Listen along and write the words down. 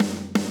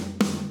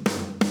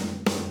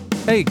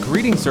Hey,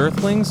 greetings,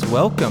 Earthlings.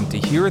 Welcome to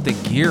Hear the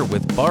Gear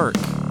with Bark.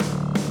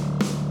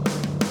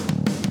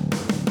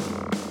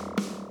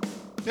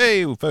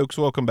 Hey, folks,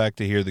 welcome back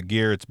to Hear the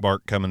Gear. It's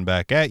Bark coming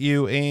back at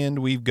you, and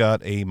we've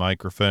got a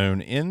microphone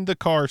in the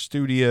car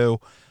studio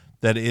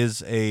that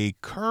is a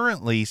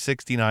currently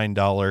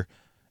 $69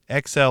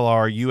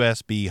 XLR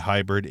USB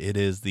hybrid. It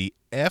is the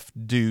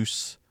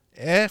FDUCE,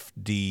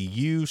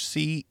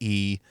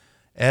 FDUCE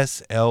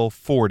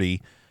SL40.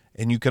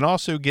 And you can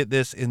also get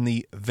this in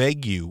the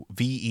Vegu,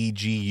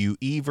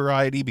 V-E-G-U-E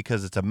variety,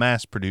 because it's a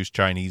mass-produced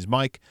Chinese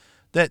mic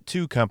that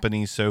two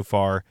companies so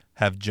far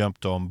have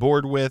jumped on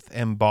board with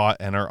and bought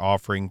and are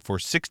offering for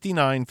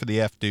 $69 for the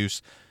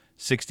FDUCE,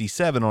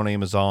 $67 on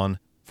Amazon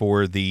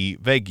for the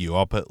Vegu.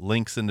 I'll put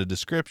links in the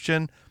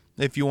description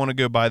if you want to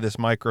go buy this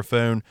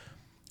microphone.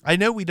 I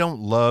know we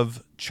don't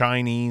love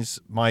Chinese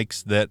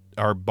mics that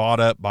are bought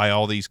up by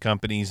all these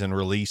companies and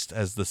released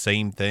as the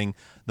same thing.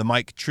 The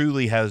mic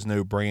truly has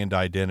no brand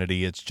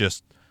identity. It's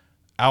just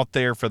out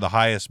there for the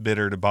highest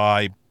bidder to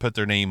buy, put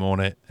their name on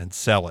it, and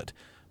sell it.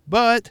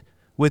 But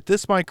with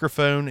this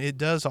microphone, it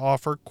does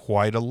offer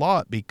quite a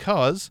lot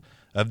because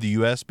of the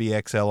USB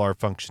XLR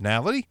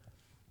functionality.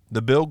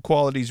 The build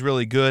quality is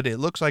really good. It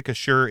looks like a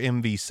Shure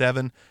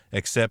MV7,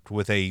 except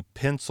with a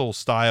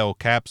pencil-style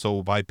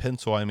capsule. By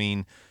pencil, I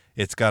mean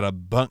it's got a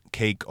bundt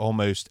cake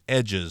almost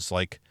edges,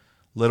 like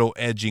little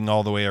edging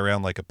all the way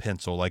around like a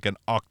pencil, like an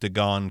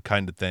octagon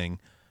kind of thing.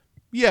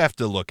 You have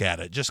to look at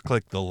it. Just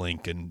click the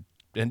link and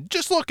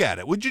just look at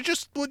it. Would you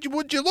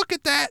look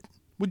at that?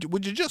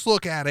 Would you just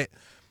look at it?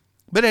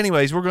 But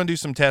anyways, we're going to do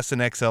some tests in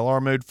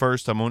XLR mode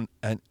first. I'm on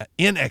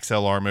in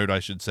XLR mode, I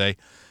should say,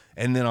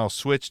 and then I'll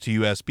switch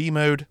to USB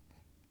mode,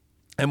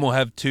 and we'll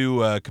have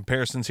two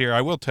comparisons here.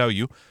 I will tell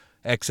you,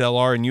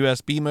 XLR and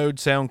USB mode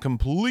sound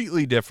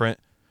completely different,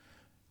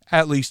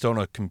 at least on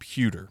a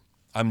computer.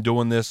 I'm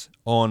doing this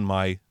on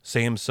my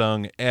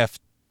Samsung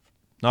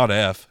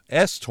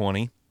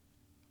S20.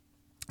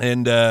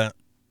 And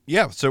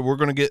so we're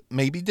going to get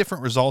maybe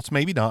different results,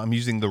 maybe not. I'm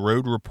using the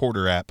Road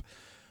Reporter app.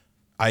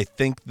 I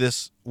think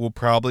this will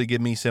probably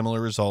give me similar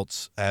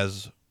results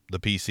as the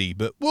PC,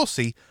 but we'll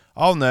see.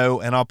 I'll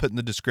know, and I'll put in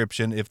the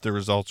description if the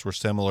results were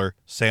similar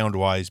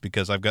sound-wise,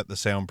 because I've got the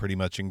sound pretty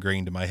much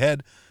ingrained in my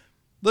head.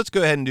 Let's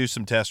go ahead and do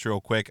some tests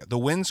real quick. The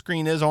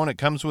windscreen is on. It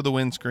comes with a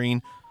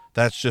windscreen.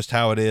 That's just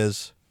how it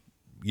is.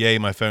 Yay,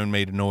 my phone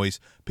made a noise.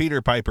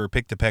 Peter Piper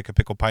picked a peck of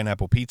pickled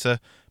pineapple pizza.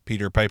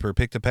 Peter Piper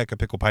picked a peck of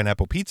pickled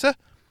pineapple pizza.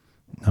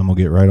 I'm going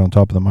to get right on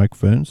top of the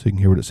microphone so you can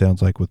hear what it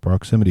sounds like with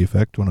proximity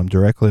effect when I'm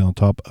directly on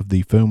top of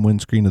the foam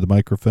windscreen of the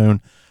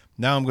microphone.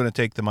 Now I'm going to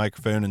take the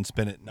microphone and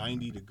spin it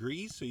 90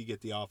 degrees so you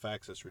get the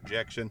off-axis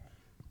rejection.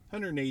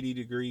 180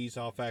 degrees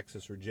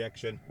off-axis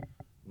rejection.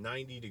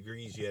 90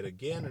 degrees yet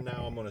again, and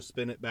now I'm going to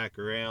spin it back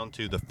around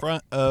to the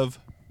front of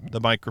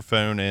the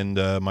microphone and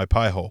my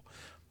pie hole.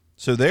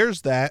 So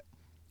there's that.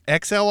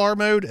 XLR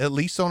mode, at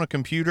least on a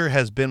computer,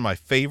 has been my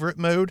favorite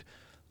mode.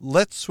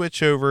 Let's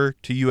switch over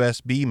to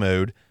USB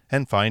mode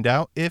and find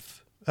out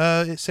if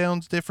it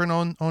sounds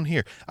different on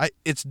here.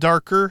 It's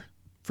darker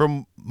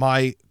from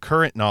my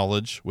current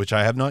knowledge, which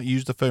I have not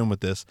used the phone with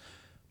this,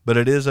 but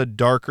it is a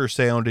darker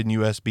sound in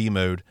USB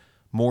mode,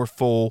 more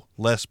full,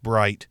 less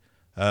bright.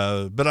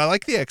 But I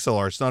like the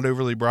XLR. It's not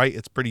overly bright.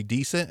 It's pretty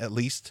decent, at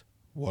least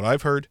what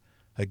I've heard.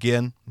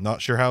 Again,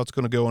 not sure how it's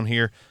going to go on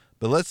here,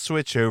 but let's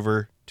switch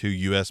over to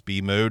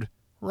USB mode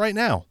right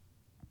now.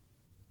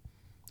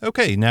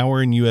 Okay, now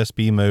we're in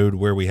USB mode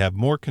where we have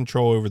more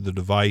control over the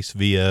device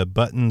via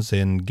buttons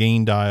and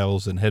gain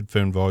dials and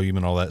headphone volume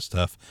and all that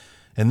stuff.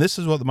 And this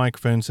is what the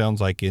microphone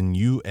sounds like in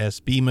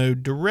USB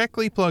mode,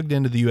 directly plugged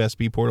into the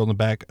USB port on the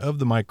back of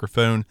the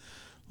microphone.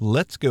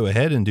 Let's go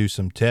ahead and do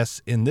some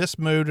tests in this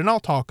mode, and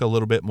I'll talk a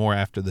little bit more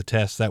after the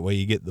test. That way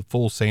you get the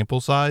full sample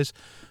size.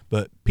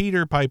 But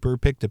Peter Piper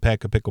picked a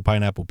peck of pickled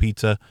pineapple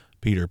pizza.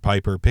 Peter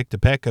Piper picked a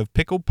peck of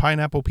pickled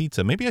pineapple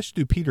pizza. Maybe I should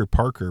do Peter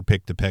Parker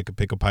picked a peck of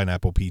pickled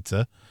pineapple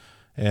pizza.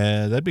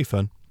 That'd be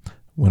fun.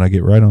 When I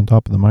get right on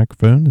top of the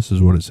microphone, this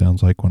is what it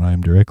sounds like. When I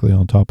am directly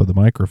on top of the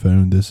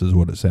microphone, this is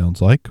what it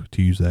sounds like,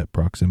 to use that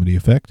proximity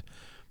effect.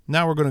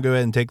 Now we're going to go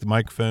ahead and take the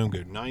microphone,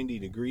 go 90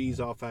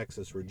 degrees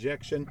off-axis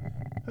rejection,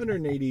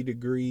 180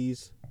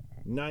 degrees,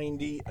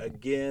 90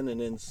 again, and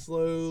then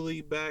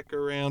slowly back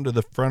around to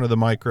the front of the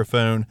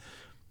microphone.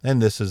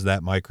 And this is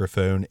that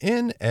microphone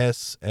in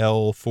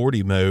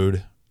SL40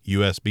 mode,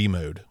 USB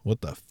mode.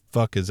 What the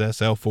fuck is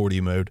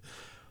SL40 mode?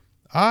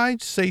 I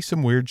say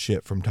some weird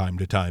shit from time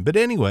to time. But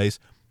anyways,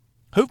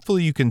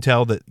 hopefully you can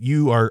tell that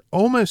you are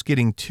almost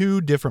getting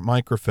two different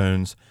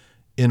microphones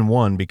in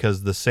one,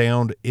 because the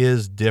sound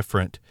is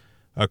different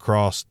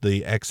across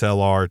the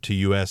XLR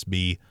to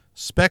USB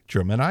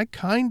spectrum. And I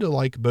kind of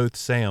like both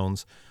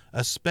sounds,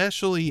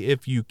 especially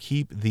if you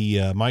keep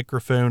the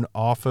microphone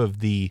off of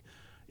the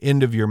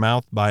end of your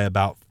mouth by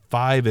about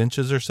 5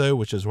 inches or so,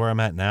 which is where I'm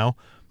at now.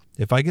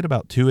 If I get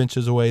about 2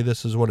 inches away,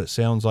 this is what it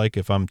sounds like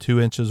if I'm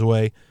 2 inches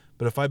away.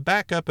 But if I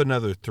back up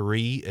another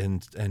 3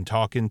 and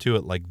talk into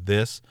it like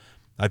this,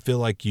 I feel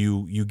like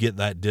you get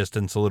that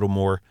distance a little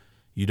more.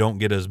 you don't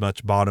get as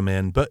much bottom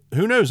end. But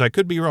who knows? I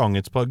could be wrong.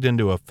 It's plugged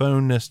into a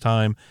phone this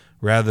time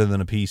rather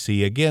than a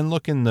PC. Again,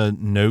 look in the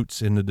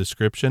notes in the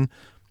description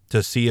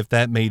to see if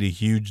that made a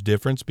huge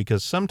difference,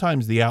 because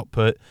sometimes the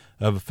output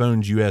of a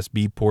phone's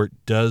USB port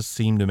does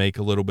seem to make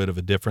a little bit of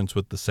a difference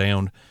with the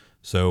sound.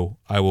 So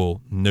I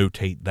will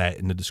notate that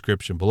in the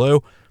description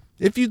below.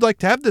 If you'd like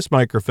to have this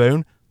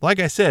microphone, like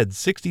I said,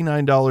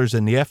 $69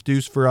 in the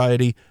F-Deuce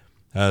variety,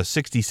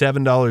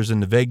 $67 in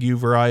the VEGU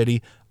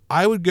variety.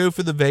 I would go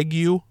for the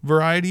VEGU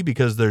variety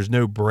because there's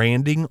no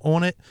branding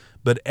on it,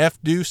 but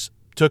F-Deuce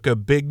took a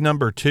big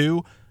number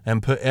 2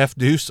 and put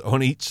F-Deuce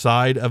on each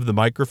side of the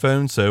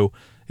microphone. So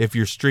if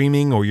you're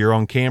streaming or you're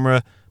on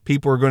camera,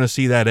 people are going to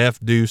see that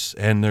F-Deuce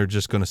and they're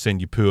just going to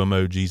send you poo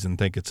emojis and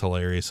think it's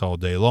hilarious all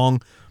day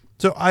long.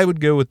 So I would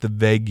go with the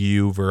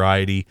VEGU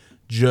variety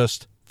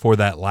just for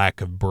that lack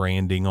of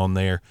branding on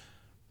there.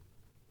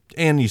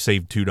 And you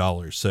save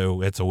 $2,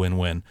 so it's a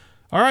win-win.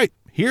 All right,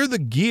 hear the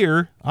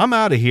gear. I'm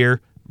out of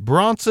here.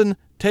 Bronson,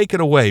 take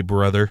it away,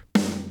 brother.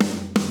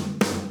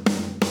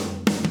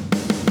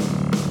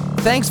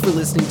 Thanks for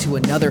listening to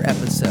another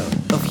episode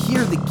of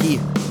Hear the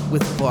Gear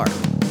with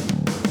Bart.